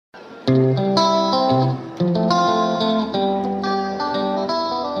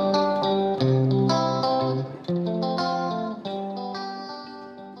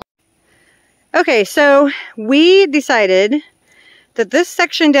Okay, so we decided that this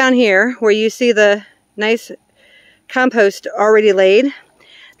section down here, where you see the nice compost already laid,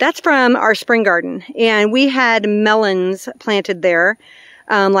 that's from our spring garden. And we had melons planted there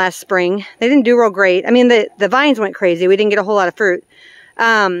last spring. They didn't do real great. I mean, the vines went crazy. We didn't get a whole lot of fruit.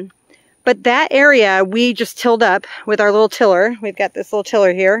 But that area we just tilled up with our little tiller. We've got this little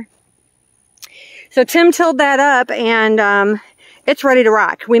tiller here. So Tim tilled that up, and it's ready to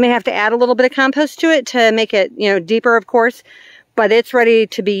rock. We may have to add a little bit of compost to it to make it, you know, deeper, of course, but it's ready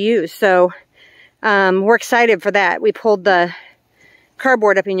to be used. So we're excited for that. We pulled the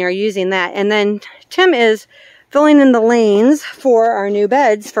cardboard up in here using that. And then Tim is filling in the lanes for our new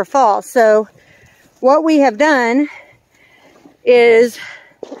beds for fall. So what we have done is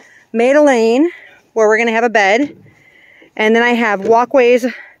made a lane where we're going to have a bed. And then I have walkways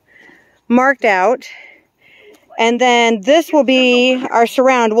marked out. And then this will be our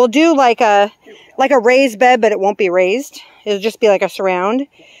surround. We'll do like a raised bed, but it won't be raised. It'll just be like a surround.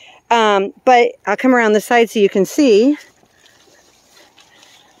 But I'll come around the side so you can see.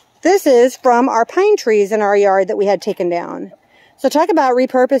 This is from our pine trees in our yard that we had taken down. So talk about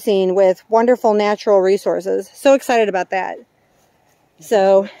repurposing with wonderful natural resources. So excited about that.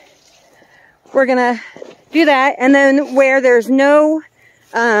 So we're going to do that. And then where there's no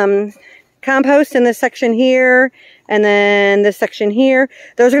compost in this section here, and then this section here,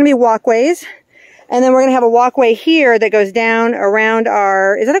 those are going to be walkways. And then we're going to have a walkway here that goes down around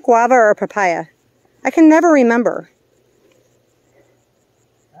our, is it a guava or a papaya? I can never remember.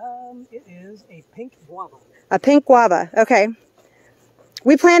 It is a pink guava. A pink guava, okay.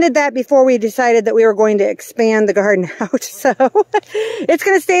 We planted that before we decided that we were going to expand the garden out. So it's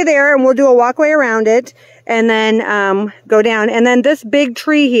going to stay there, and we'll do a walkway around it and then go down. And then this big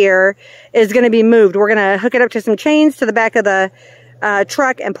tree here is going to be moved. We're going to hook it up to some chains to the back of the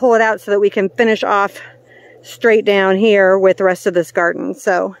truck and pull it out so that we can finish off straight down here with the rest of this garden.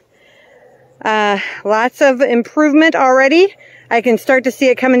 So lots of improvement already. I can start to see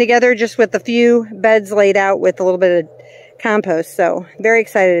it coming together just with a few beds laid out with a little bit of compost. So very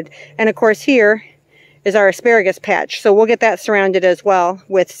excited. And of course here is our asparagus patch. So we'll get that surrounded as well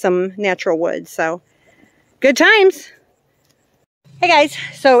with some natural wood. So good times. Hey guys,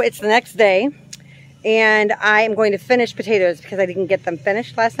 so it's the next day and I am going to finish potatoes because I didn't get them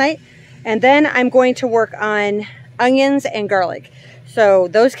finished last night. And then I'm going to work on onions and garlic. So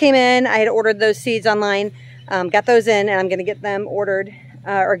those came in. I had ordered those seeds online. Got those in, and I'm going to get them ordered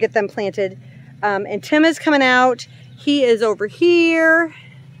or get them planted. And Tim is coming out. He is over here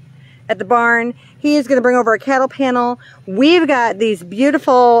at the barn. He is going to bring over a cattle panel. We've got these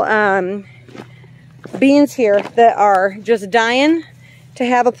beautiful beans here that are just dying to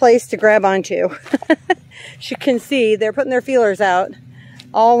have a place to grab onto. As you can see, they're putting their feelers out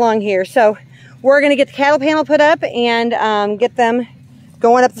all along here. So we're going to get the cattle panel put up and get them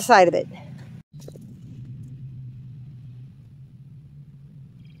going up the side of it.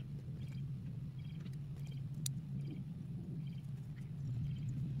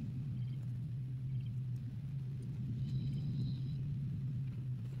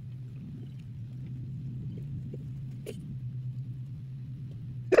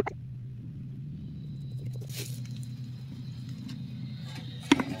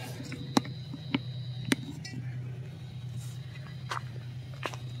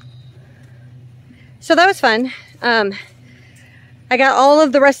 So that was fun. I got all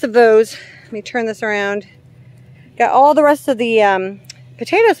of the rest of those. Let me turn this around. Got all the rest of the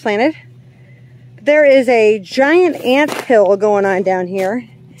potatoes planted. There is a giant ant hill going on down here.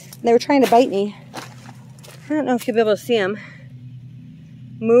 They were trying to bite me. I don't know if you'll be able to see them.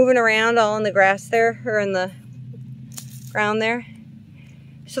 Moving around all in the grass there, or in the ground there.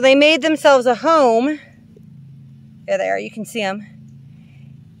 So they made themselves a home. There they are, you can see them.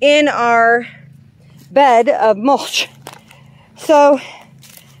 In our bed of mulch. So,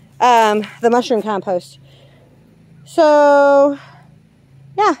 the mushroom compost. So,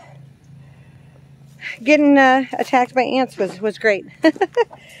 yeah. Getting attacked by ants was great.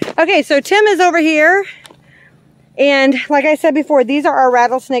 Okay, so Tim is over here. And like I said before, these are our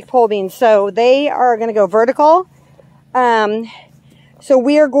rattlesnake pole beans. So they are going to go vertical. So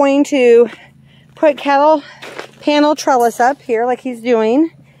we are going to put cattle panel trellis up here like he's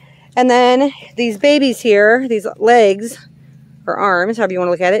doing. And then these babies here, these legs, or arms, however you want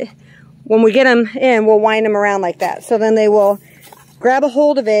to look at it, when we get them in, we'll wind them around like that. So then they will grab a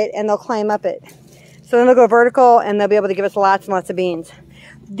hold of it and they'll climb up it. So then they'll go vertical and they'll be able to give us lots and lots of beans.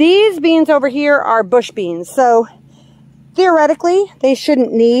 These beans over here are bush beans. So theoretically, they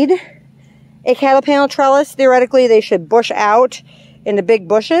shouldn't need a cattle panel trellis. Theoretically, they should bush out into big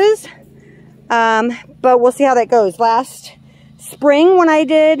bushes. But we'll see how that goes. Last spring when I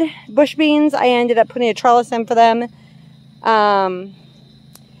did bush beans, I ended up putting a trellis in for them.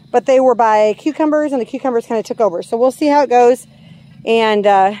 But they were by cucumbers, and the cucumbers kind of took over. So we'll see how it goes and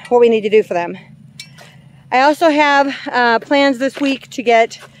what we need to do for them. I also have plans this week to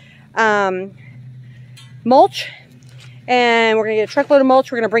get mulch. And we're going to get a truckload of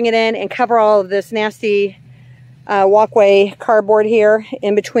mulch. We're going to bring it in and cover all of this nasty walkway cardboard here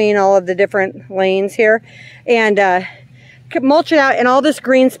in between all of the different lanes here. And mulch it out in all this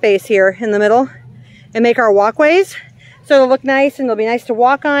green space here in the middle and make our walkways. So it'll look nice and it'll be nice to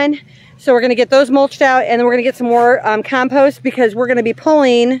walk on. So we're going to get those mulched out, and then we're going to get some more compost, because we're going to be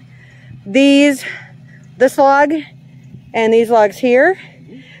pulling this log and these logs here.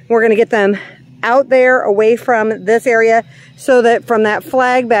 We're going to get them out there away from this area, so that from that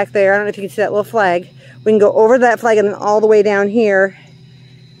flag back there, I don't know if you can see that little flag, we can go over that flag and then all the way down here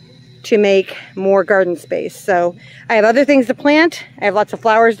to make more garden space. So I have other things to plant. I have lots of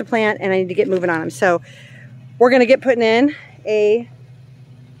flowers to plant, and I need to get moving on them. So we're going to get putting in a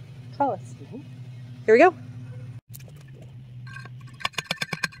trellis. Here we go.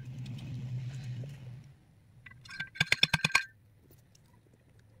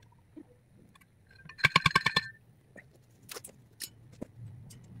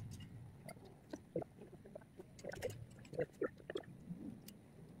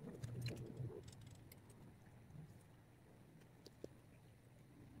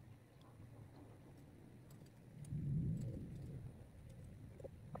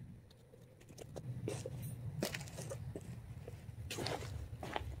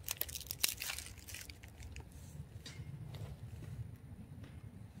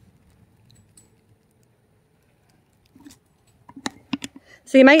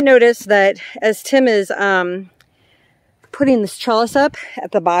 So you might notice that as Tim is putting this trellis up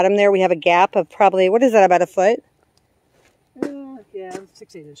at the bottom there, we have a gap of probably, what is that, about a foot? Yeah,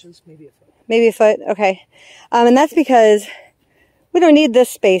 6-8 inches, maybe a foot. Maybe a foot, okay. And that's because we don't need this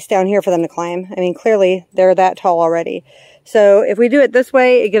space down here for them to climb. I mean, clearly they're that tall already. So if we do it this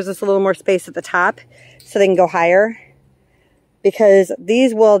way, it gives us a little more space at the top so they can go higher, because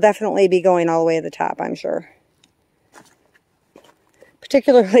these will definitely be going all the way to the top, I'm sure.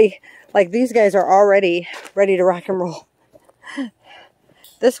 Particularly, like, these guys are already ready to rock and roll.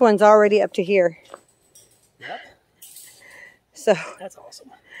 This one's already up to here. Yep. So that's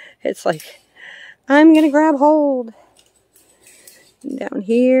awesome. It's like, I'm gonna grab hold. Down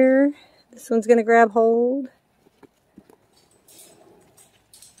here, this one's gonna grab hold.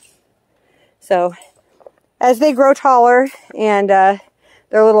 So as they grow taller and their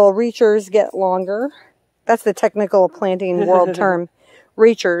little reachers get longer, that's the technical planting world term,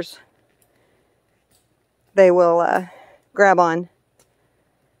 reachers, they will grab on.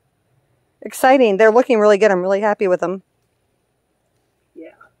 Exciting. They're looking really good. I'm really happy with them.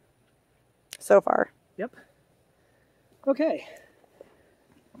 Yeah. So far. Yep. Okay.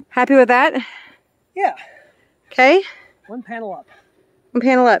 Happy with that? Yeah. Okay. One panel up. One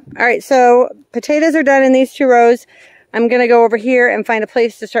panel up. All right, so potatoes are done in these 2 rows. I'm going to go over here and find a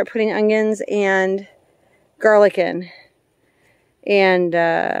place to start putting onions and garlic in. And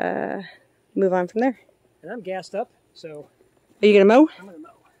move on from there. And I'm gassed up, so... Are you going to mow? I'm going to mow.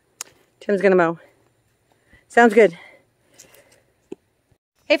 Tim's going to mow. Sounds good.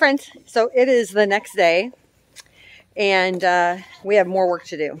 Hey friends, so it is the next day, and we have more work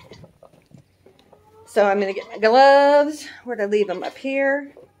to do. So I'm going to get my gloves. Where'd I leave them? Up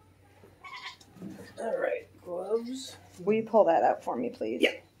here. All right, gloves. Will you pull that up for me, please?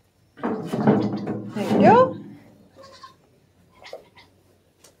 Yeah. There you go.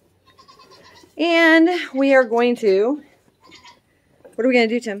 And we are going to, what are we going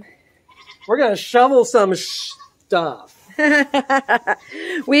to do, Tim? We're going to shovel some stuff. We're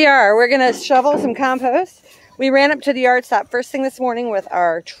going to shovel some compost. We ran up to the yard stop first thing this morning with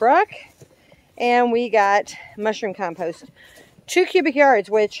our truck, and we got mushroom compost. 2 cubic yards,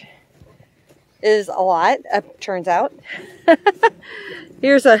 which is a lot, turns out.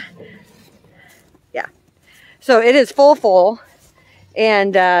 Here's a, yeah. So it is full,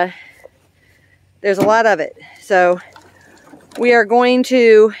 and there's a lot of it. So we are going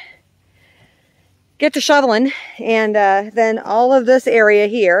to get to shoveling, and then all of this area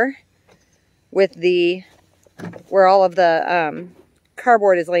here with where all of the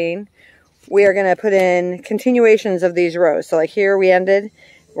cardboard is laying, we are going to put in continuations of these rows. So like here we ended,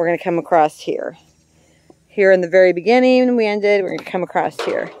 we're going to come across here. here in the very beginning we ended. We're going to come across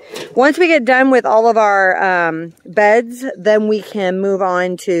here. Once we get done with all of our beds, then we can move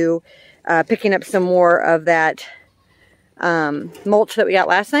on to picking up some more of that mulch that we got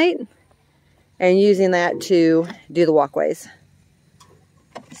last night and using that to do the walkways.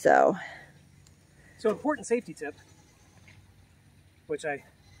 So important safety tip, which I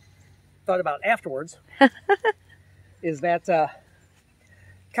thought about afterwards, is that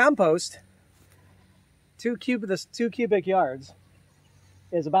compost, 2 cubic yards,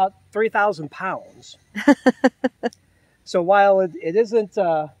 is about 3,000 pounds. So while it isn't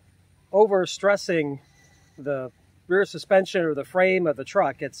over-stressing the rear suspension or the frame of the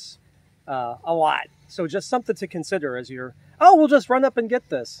truck, it's a lot. So just something to consider as you're, oh, we'll just run up and get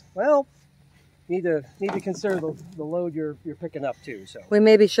this. Well, need to consider the load you're picking up too. So we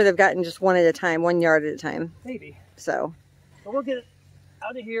maybe should have gotten just one at a time, 1 yard at a time. Maybe. So but we'll get it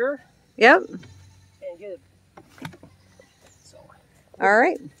out of here. Yep. And get it. So all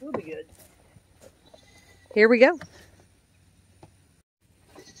right. We'll be good. Here we go.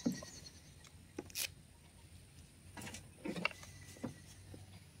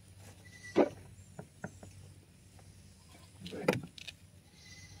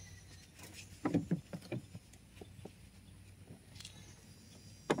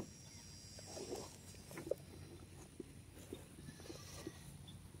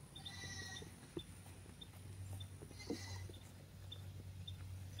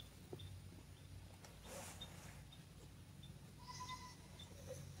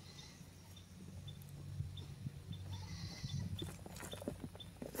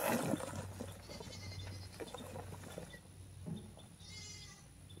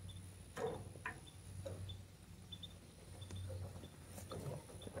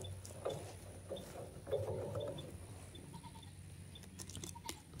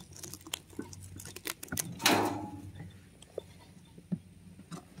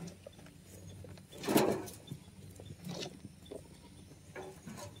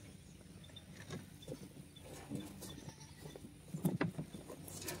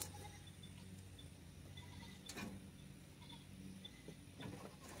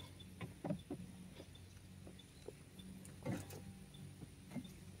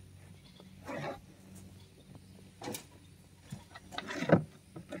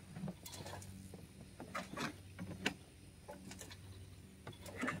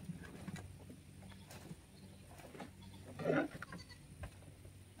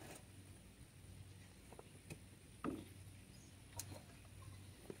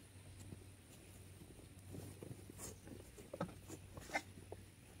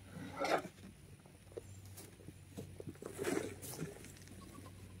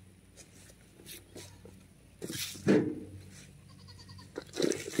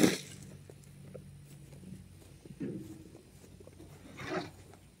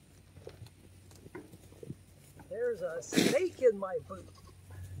 There's a snake in my boot.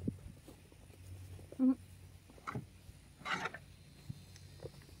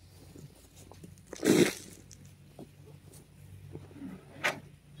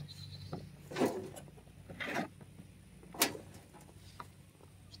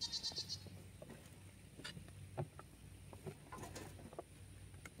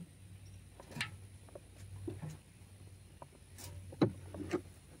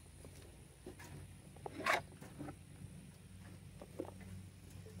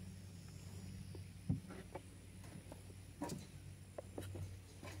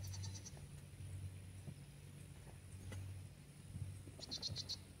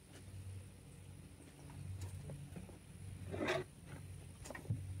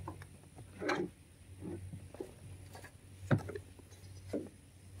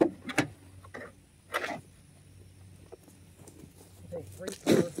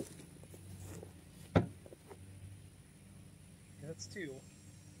 That's 2.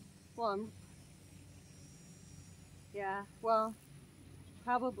 Plum. Yeah, well,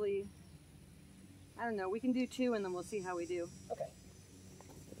 probably, I don't know, we can do 2 and then we'll see how we do. Okay.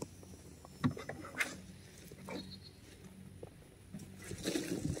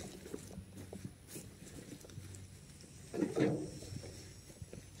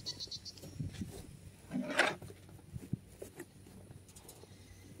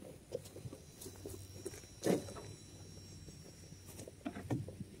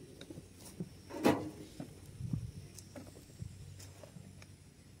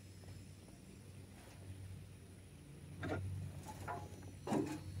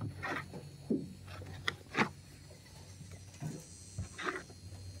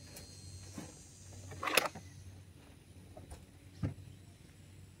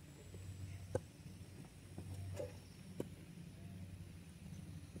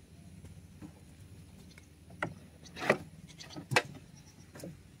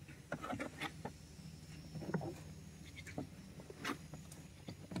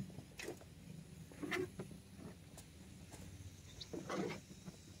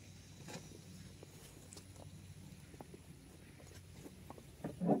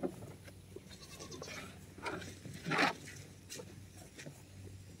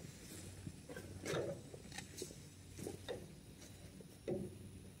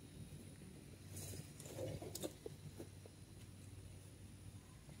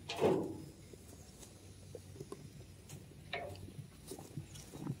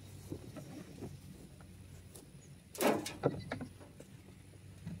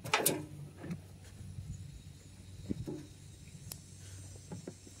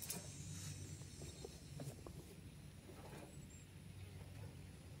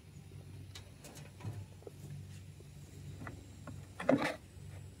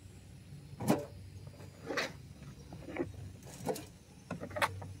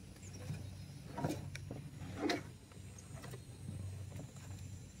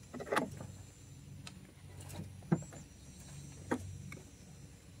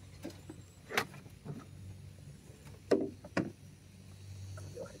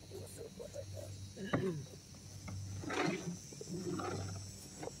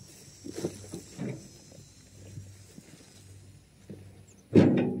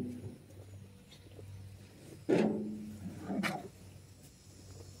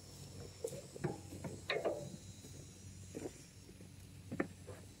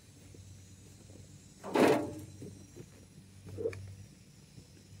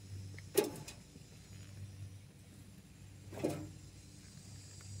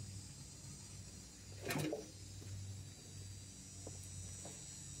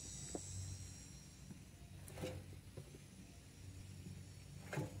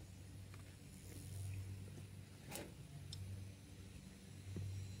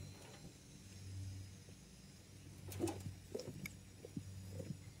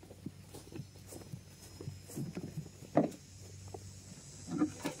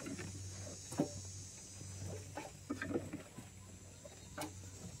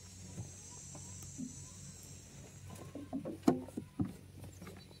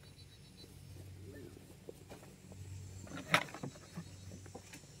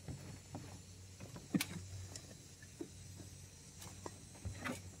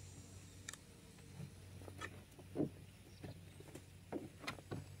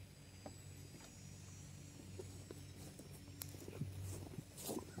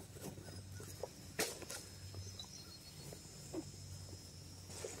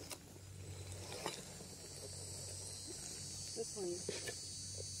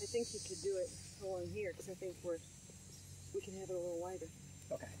 along here because I think we can have it a little wider.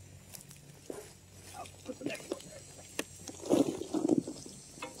 Okay. I'll put the next one there.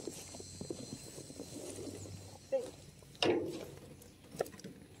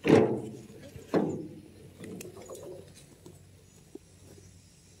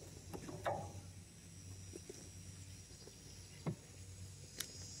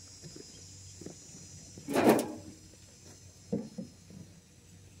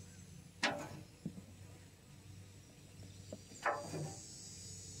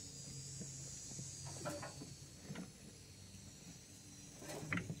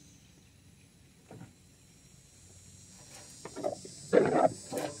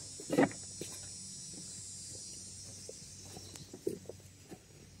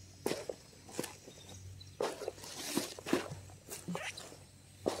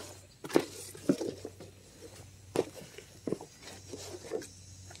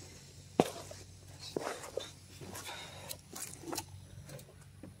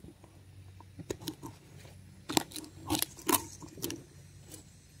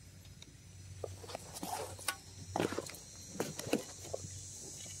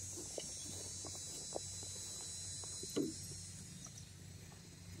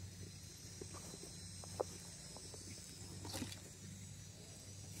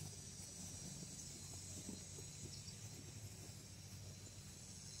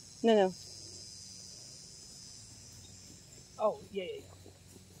 No. Oh, yeah.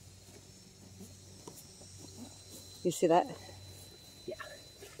 You see that? Yeah.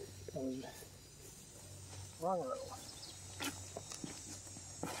 That was wrong row.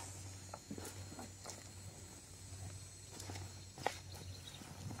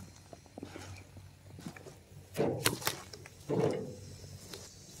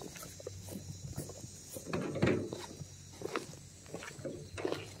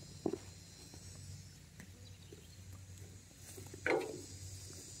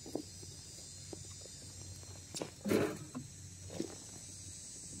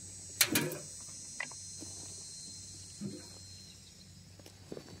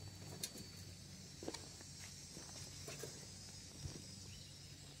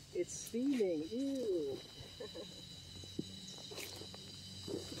 It's steaming. Ew.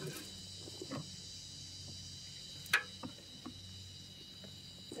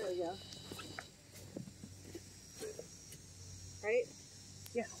 There we go. Right?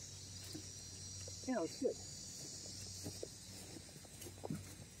 Yeah. Yeah, it's good.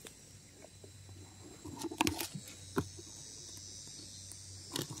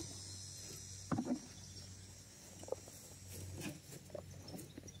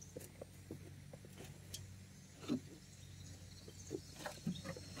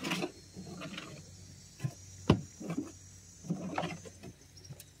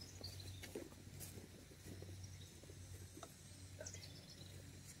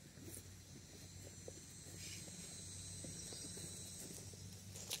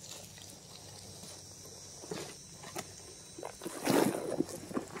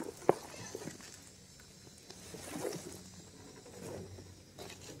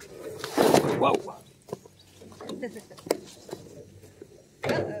 Whoa. Uh-oh.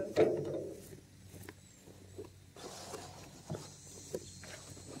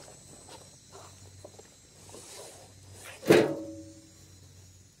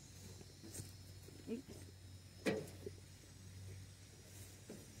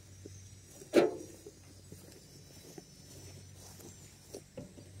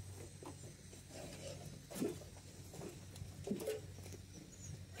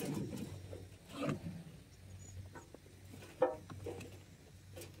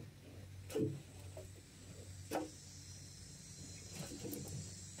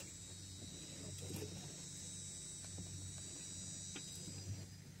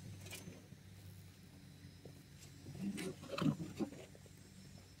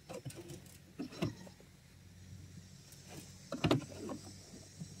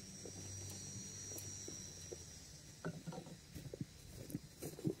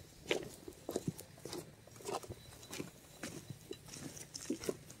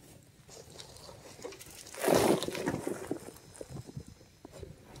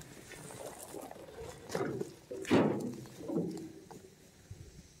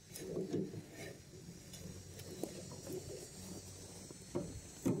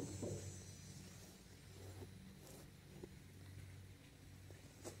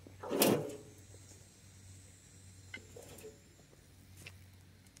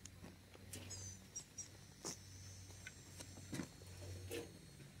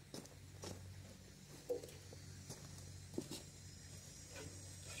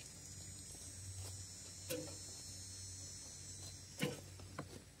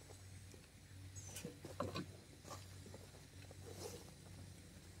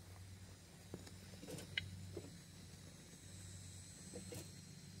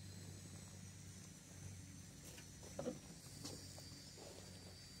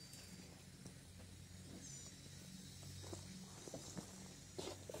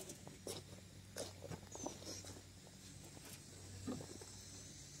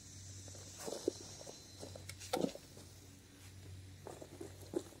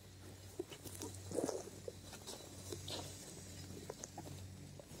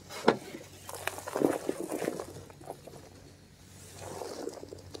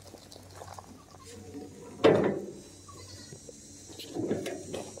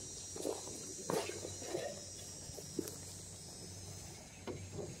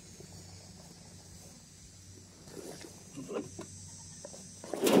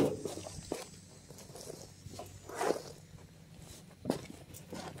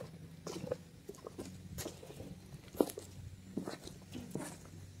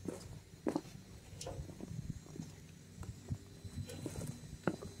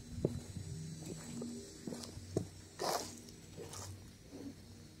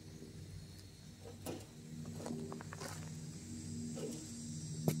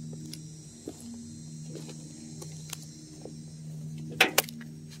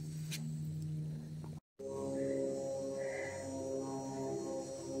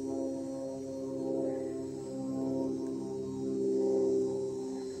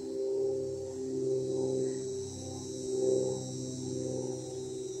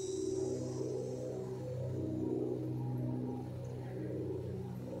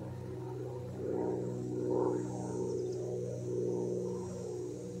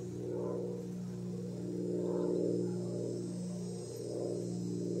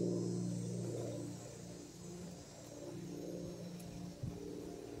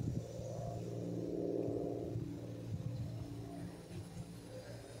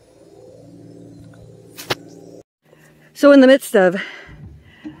 So in the midst of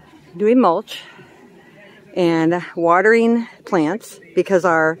doing mulch and watering plants, because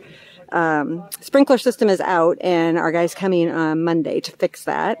our sprinkler system is out and our guy's coming on Monday to fix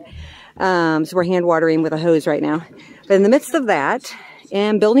that. So we're hand watering with a hose right now. But in the midst of that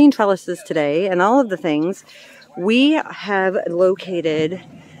and building trellises today and all of the things, we have located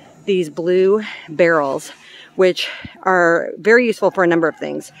these blue barrels, which are very useful for a number of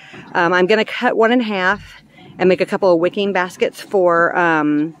things. I'm going to cut one in half and make a couple of wicking baskets for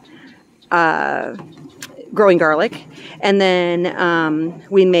growing garlic. And then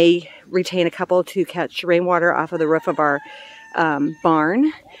we may retain a couple to catch rainwater off of the roof of our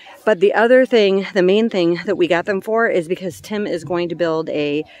barn. But the other thing, the main thing that we got them for is because Tim is going to build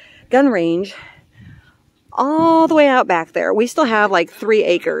a gun range all the way out back there. We still have like 3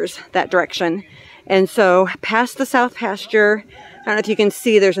 acres that direction. And so past the south pasture, I don't know if you can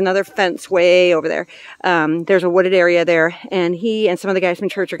see, there's another fence way over there. There's a wooded area there, and he and some of the guys from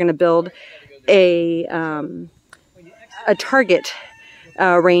church are going to build a target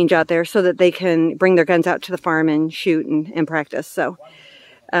range out there so that they can bring their guns out to the farm and shoot and practice. So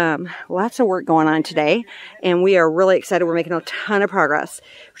lots of work going on today, and we are really excited. We're making a ton of progress.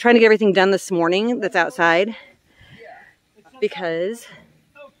 We're trying to get everything done this morning that's outside because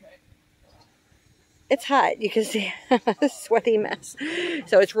it's hot. You can see a sweaty mess.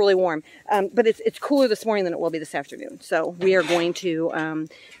 So it's really warm. But it's cooler this morning than it will be this afternoon. So we are going to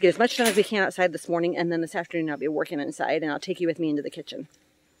get as much done as we can outside this morning, and then this afternoon I'll be working inside, and I'll take you with me into the kitchen.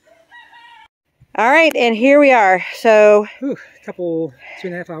 All right, and here we are. So a couple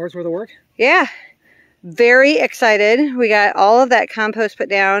 2.5 hours worth of work. Yeah, very excited. We got all of that compost put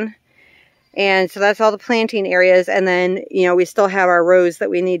down, and so that's all the planting areas. And then, you know, we still have our rows that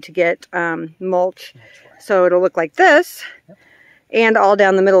we need to get mulch, so it'll look like this. Yep. And all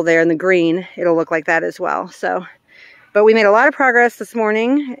down the middle there in the green, it'll look like that as well. So, but we made a lot of progress this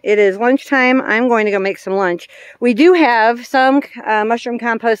morning. It is lunchtime. I'm going to go make some lunch. We do have some mushroom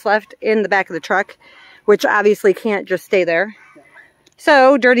compost left in the back of the truck, which obviously can't just stay there.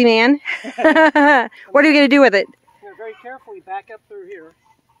 So, dirty man, what are you going to do with it? I'm going to very carefully back up through here.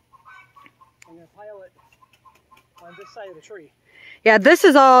 I'm going to pile it on this side of the tree. Yeah, this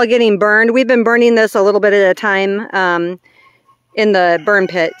is all getting burned. We've been burning this a little bit at a time in the burn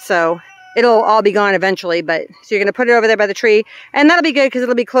pit, so it'll all be gone eventually. But so you're going to put it over there by the tree, and that'll be good because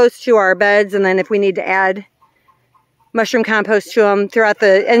it'll be close to our beds. And then if we need to add mushroom compost to them throughout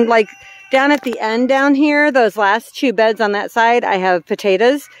the, and like down at the end down here, those last 2 beds on that side, I have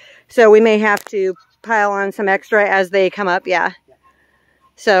potatoes, so we may have to pile on some extra as they come up. Yeah,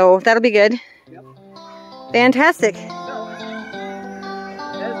 so that'll be good. Yep. Fantastic. So,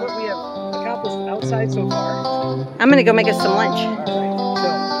 that is what we have accomplished outside so far. I'm going to go make us some lunch. All right. So,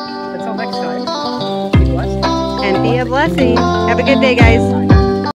 until next time, be blessed. And be a blessing. Have a good day, guys.